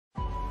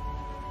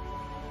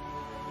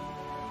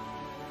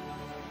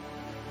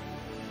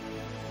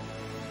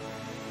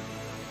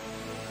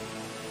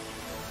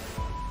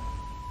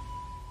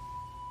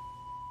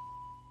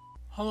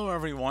Hello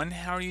everyone,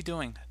 how are you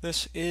doing?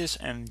 This is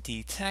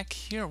MD Tech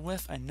here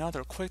with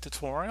another quick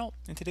tutorial.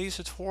 In today's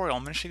tutorial,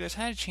 I'm going to show you guys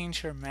how to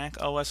change your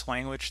macOS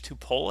language to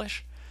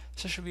Polish.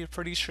 This should be a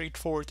pretty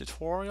straightforward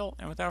tutorial,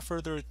 and without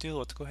further ado,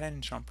 let's go ahead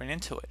and jump right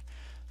into it.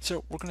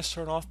 So we're going to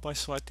start off by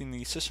selecting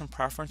the System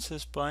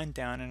Preferences button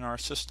down in our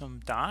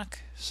System dock.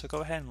 So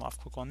go ahead and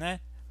left click on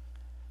that.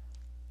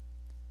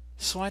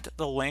 Select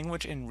the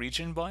Language and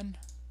Region button.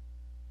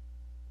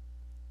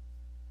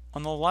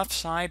 On the left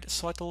side,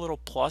 select the little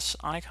plus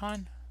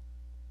icon.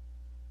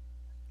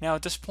 Now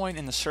at this point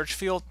in the search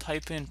field,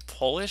 type in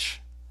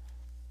Polish.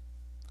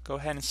 Go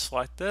ahead and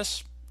select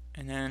this,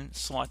 and then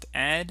select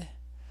Add.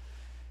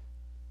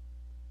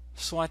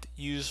 Select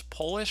Use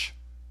Polish.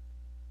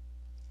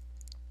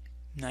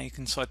 Now you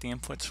can select the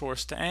input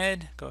source to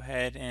add. Go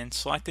ahead and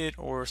select it,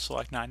 or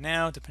select Not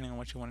Now, depending on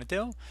what you want to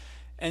do.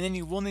 And then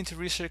you will need to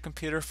restart your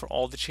computer for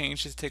all the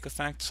changes to take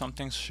effect. Some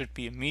things should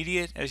be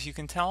immediate, as you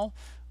can tell.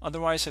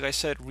 Otherwise, like I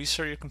said,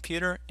 restart your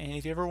computer, and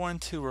if you ever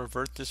want to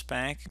revert this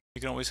back, you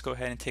can always go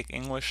ahead and take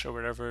English or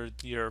whatever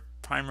your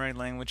primary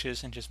language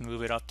is and just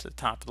move it up to the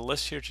top of the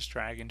list here. Just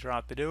drag and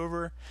drop it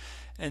over,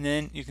 and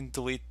then you can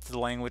delete the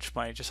language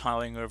by just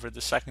highlighting over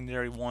the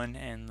secondary one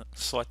and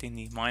selecting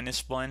the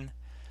minus button.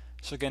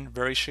 So again,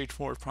 very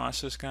straightforward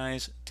process,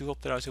 guys. Do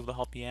hope that I was able to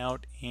help you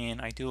out, and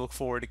I do look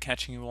forward to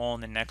catching you all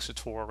in the next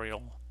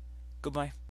tutorial. Goodbye.